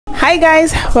Hi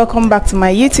guys, welcome back to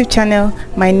my YouTube channel.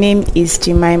 My name is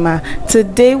Jemima.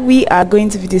 Today we are going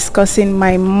to be discussing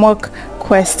my mock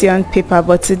question paper,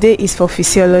 but today is for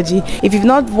physiology. If you've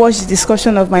not watched the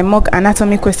discussion of my mock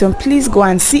anatomy question, please go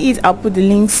and see it. I'll put the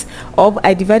links up.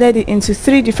 I divided it into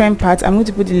 3 different parts. I'm going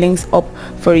to put the links up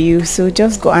for you, so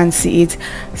just go and see it.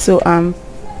 So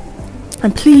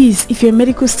and please, if you're a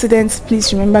medical student,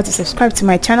 please remember to subscribe to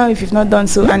my channel if you've not done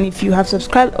so, and if you have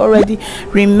subscribed already,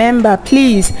 remember,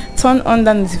 please turn on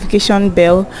the notification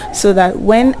bell so that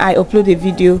when I upload a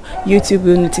video, YouTube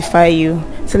will notify you.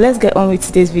 So let's get on with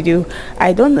today's video.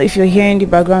 I don't know if you're hearing the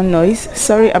background noise.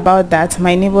 Sorry about that.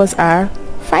 My neighbors are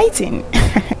fighting.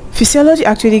 Physiology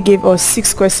actually gave us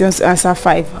 6 questions to answer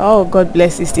 5. Oh, God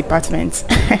bless this department.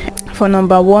 For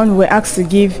number 1, we're asked to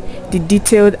give the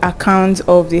detailed account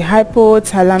of the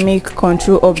hypothalamic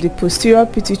control of the posterior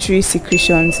pituitary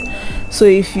secretions. So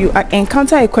if you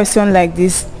encounter a question like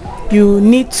this, you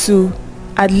need to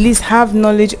at least have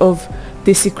knowledge of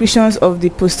the secretions of the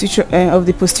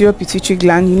posterior pituitary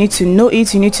gland. You need to know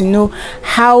it. You need to know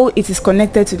how it is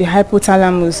connected to the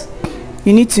hypothalamus.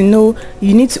 You need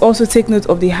to also take note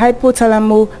of the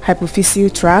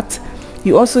hypothalamo-hypophyseal tract.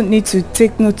 You also need to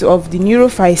take note of the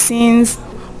neurophycines.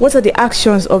 What are the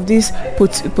actions of this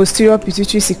posterior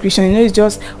pituitary secretion? You know, it's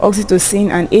just oxytocin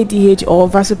and ADH or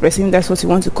vasopressin, that's what you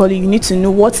want to call it. You need to know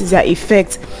what is their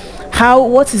effect.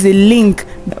 What is the link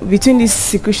between these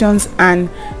secretions and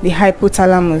the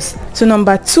hypothalamus? So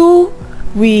number 2,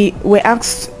 we were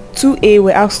asked, 2A,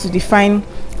 we're asked to define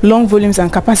long volumes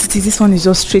and capacities. This one is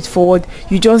just straightforward.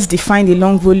 You just define the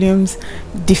long volumes,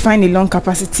 define the long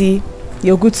capacity,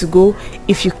 you're good to go.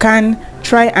 If you can,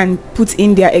 try and put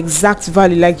in their exact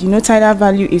value. Like, you know, tidal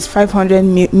value is 500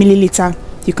 milliliter.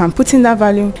 You can put in that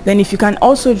value. Then if you can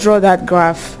also draw that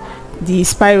graph, the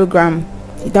spirogram,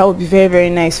 that would be very,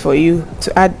 very nice for you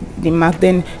to add the mark.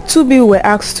 Then 2B, we're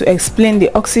asked to explain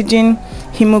the oxygen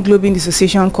hemoglobin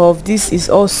dissociation curve. This is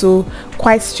also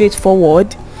quite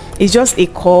straightforward. It's just a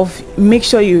curve. Make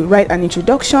sure you write an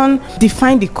introduction,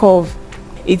 define the curve.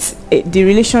 It's the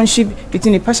relationship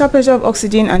between the partial pressure of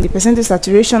oxygen and the percentage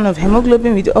saturation of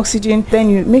hemoglobin with the oxygen.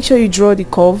 Then you make sure you draw the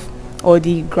curve or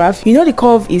the graph. You know, the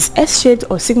curve is S-shaped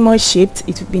or sigmoid shaped.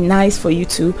 It would be nice for you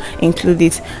to include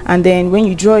it. And then when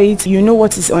you draw it, you know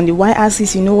what is on the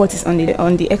y-axis, you know what is on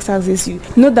the x-axis. You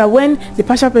know that when the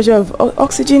partial pressure of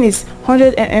oxygen is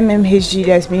 100 mmHg,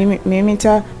 that's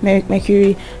millimeter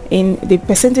mercury, in the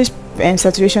percentage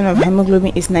saturation of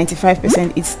hemoglobin is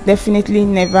 95%. It's definitely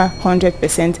never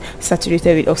 100%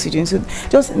 saturated with oxygen. So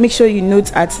just make sure you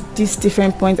note at these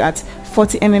different points, at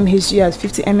 40 mmHg, at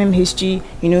 50 mmHg,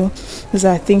 you know, those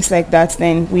are things like that.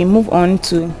 Then we move on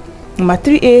to number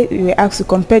 3A. We were asked to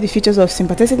compare the features of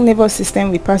sympathetic nervous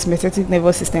system with parasympathetic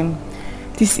nervous system.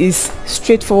 This is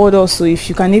straightforward also. If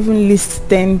you can even list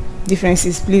 10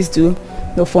 differences, please do.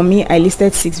 But for me, I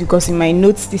listed 6 because in my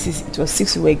notes it was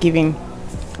 6 we were giving.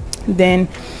 Then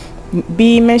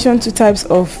B, mention 2 types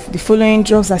of the following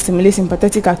drugs that stimulate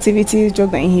sympathetic activities,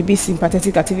 drugs that inhibit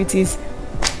sympathetic activities.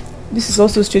 This is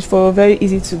also straightforward, very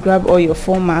easy to grab all your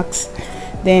 4 marks.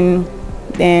 Then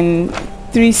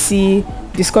 3C,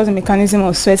 discuss the mechanism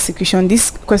of sweat secretion. This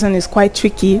question is quite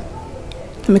tricky.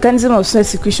 The mechanism of sweat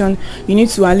secretion, you need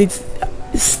to at least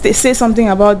say something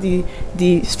about the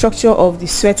structure of the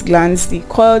sweat glands, the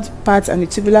coiled part and the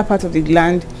tubular part of the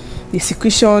gland, the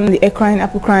secretion, the eccrine,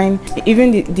 apocrine,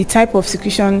 even the type of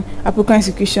secretion, apocrine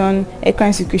secretion,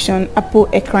 eccrine secretion,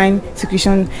 apoeccrine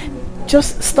secretion,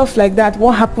 just stuff like that.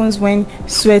 What happens when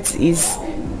sweat is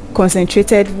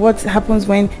concentrated? What happens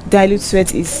when dilute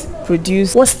sweat is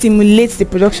produced? What stimulates the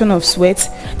production of sweat?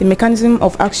 The mechanism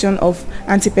of action of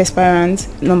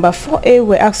antiperspirant. Number 4A,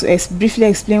 we're asked to briefly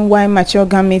explain why mature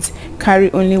gametes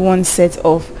carry only 1 set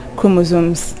of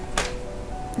chromosomes.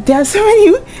 There are so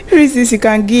many reasons you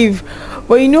can give,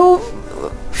 but you know,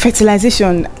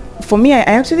 fertilization, for me, I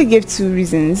actually gave 2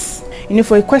 reasons. You know,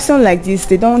 for a question like this,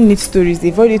 they don't need stories.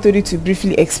 They've already told you to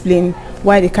briefly explain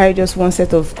why they carry just 1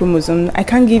 set of chromosomes. I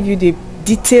can't give you the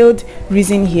detailed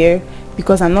reason here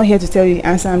because I'm not here to tell you the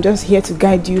answer. I'm just here to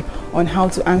guide you on how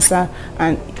to answer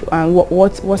and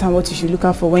what you should look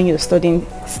out for when you're studying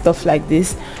stuff like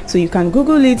this. So you can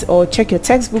Google it or check your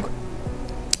textbook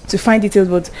to find details,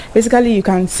 but basically you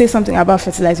can say something about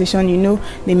fertilization. You know,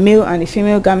 the male and the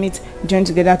female gamete join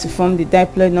together to form the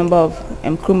diploid number of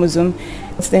chromosome.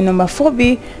 Then number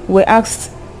 4B, we're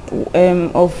asked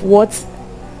of what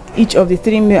each of the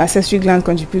 3 male accessory glands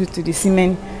contribute to the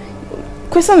semen.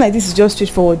 Question like this is just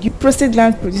straightforward. Your prostate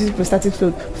gland produces prostatic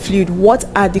fluid. What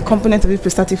are the components of this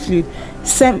prostatic fluid?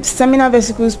 Seminal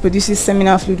vesicles produces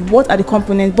seminal fluid. What are the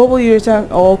components? Bubble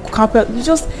ureter or carpet? You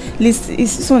just list.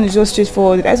 This one is just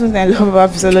straightforward. That's one thing I love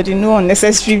about physiology. No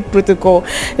unnecessary protocol.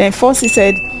 Then first he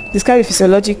said, describe the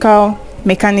physiological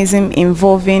mechanism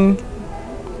involved in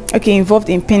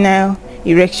penile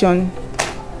erection.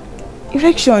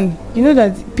 You know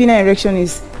that penile erection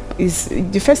is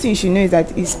the first thing you should know is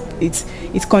that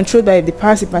it's controlled by the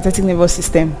parasympathetic nervous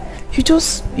system. You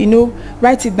just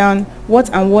write it down.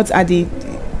 What are the,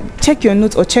 check your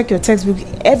notes or check your textbook.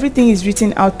 Everything is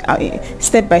written out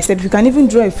step by step. You can even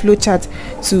draw a flow chart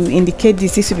to indicate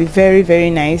this. This will be very, very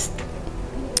nice.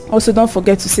 Also, don't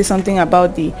forget to say something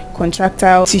about the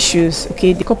contractile tissues.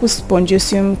 Okay, the corpus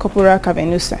spongiosum, corpora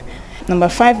cavernosa. Number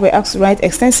 5, we're asked to write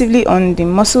extensively on the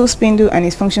muscle spindle and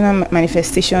its functional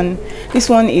manifestation. This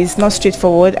one is not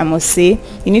straightforward, I must say.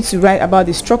 You need to write about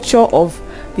the structure of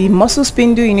the muscle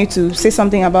spindle. You need to say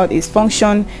something about its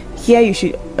function. Here you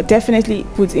should definitely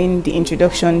put in the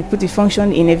introduction, put the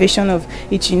function, the innervation of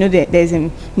each. You know that there's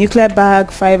a nuclear bag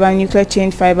fiber, nuclear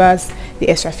chain fibers, the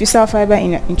extrafusal fiber,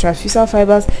 intrafusal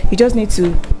fibers. You just need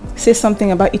to say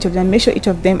something about each of them. Make sure each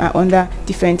of them are under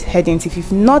different headings. If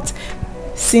you've not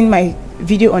seen my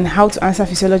video on how to answer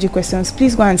physiology questions,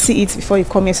 please go and see it before you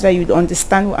come here so that you would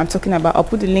understand what I'm talking about. I'll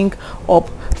put the link up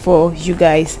for you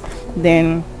guys.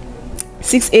 Then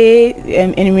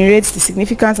 6a enumerates the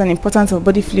significance and importance of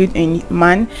body fluid in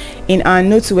man. In our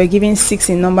notes we're given 6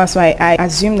 in number, so I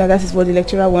assume that is what the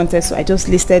lecturer wanted, so I just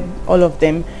listed all of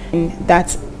them in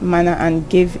that manner and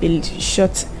gave a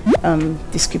short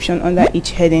description under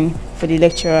each heading for the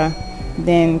lecturer.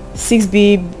 Then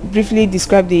 6b, briefly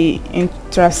describe the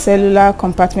intracellular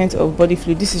compartment of body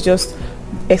fluid. This is just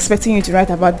expecting you to write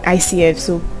about ICF,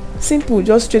 so simple,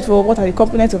 just straightforward. What are the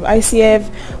components of ICF?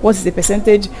 What is the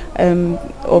percentage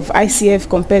of ICF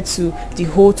compared to the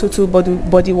whole total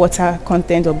body water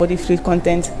content or body fluid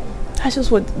content? That's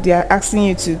just what they are asking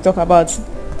you to talk about.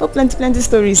 Oh, plenty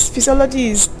stories. Physiology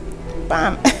is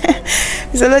bam.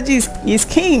 Physiology is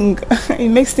king. It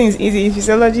makes things easy.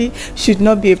 Physiology should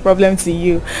not be a problem to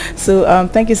you. So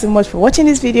thank you so much for watching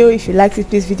this video. If you liked it,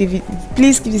 please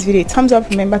give this video a thumbs up.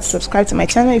 Remember to subscribe to my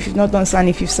channel if you've not done so, and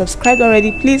if you've subscribed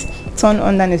already, please turn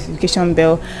on that notification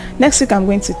bell. Next week I'm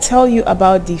going to tell you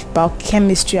about the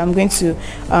biochemistry. I'm going to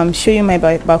show you my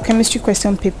biochemistry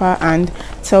question paper and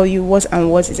tell you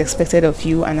what is expected of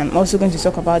you, and I'm also going to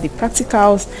talk about the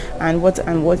practicals and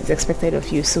what is expected of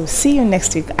you. So see you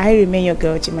next week. I remain your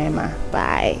girl Jemima.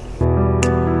 Bye.